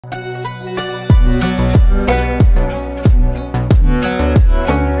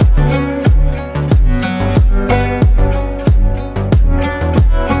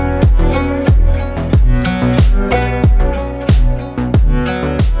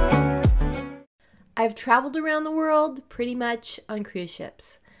I've traveled around the world pretty much on cruise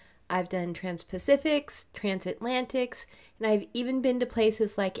ships. I've done Trans-Pacifics, Transatlantics, and I've even been to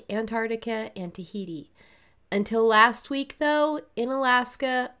places like Antarctica and Tahiti. Until last week, though, in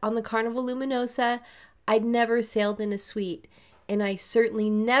Alaska on the Carnival Luminosa, I'd never sailed in a suite, and I certainly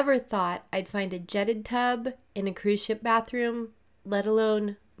never thought I'd find a jetted tub in a cruise ship bathroom, let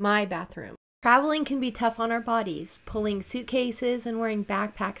alone my bathroom. Traveling can be tough on our bodies, pulling suitcases and wearing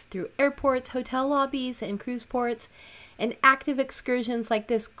backpacks through airports, hotel lobbies, and cruise ports, and active excursions like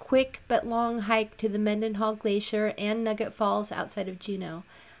this quick but long hike to the Mendenhall Glacier and Nugget Falls outside of Juneau.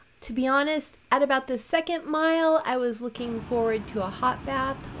 To be honest, at about the second mile, I was looking forward to a hot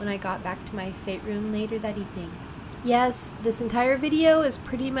bath when I got back to my stateroom later that evening. Yes, this entire video is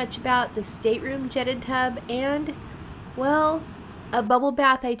pretty much about the stateroom jetted tub and, well, a bubble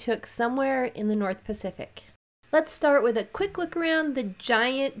bath I took somewhere in the North Pacific. Let's start with a quick look around the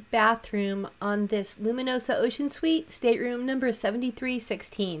giant bathroom on this Luminosa Ocean Suite, stateroom number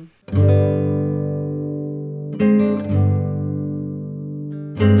 7316.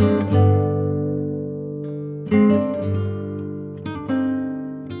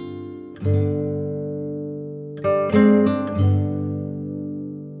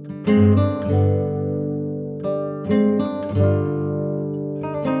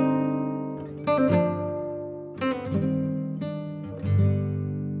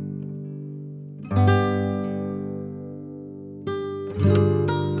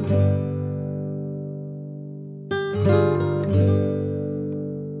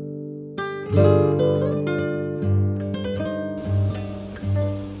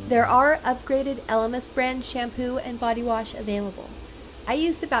 There are upgraded LMS brand shampoo and body wash available. I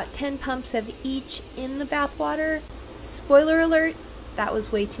used about 10 pumps of each in the bath water. Spoiler alert, that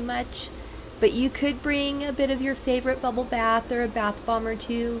was way too much, but you could bring a bit of your favorite bubble bath or a bath bomb or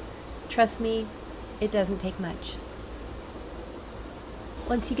two. Trust me, it doesn't take much.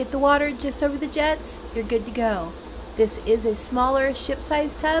 Once you get the water just over the jets, you're good to go. This is a smaller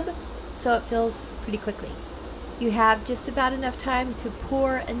ship-sized tub, so it fills pretty quickly. You have just about enough time to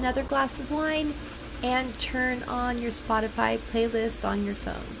pour another glass of wine and turn on your Spotify playlist on your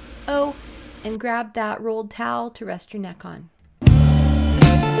phone. Oh, and grab that rolled towel to rest your neck on.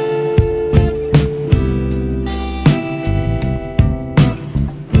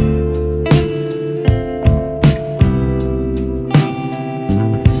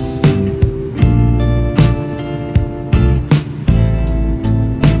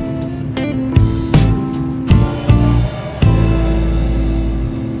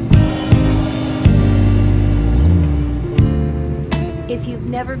 If you've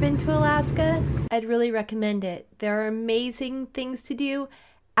never been to Alaska, I'd really recommend it. There are amazing things to do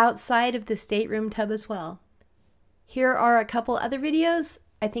outside of the stateroom tub as well. Here are a couple other videos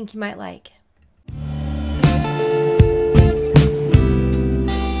I think you might like.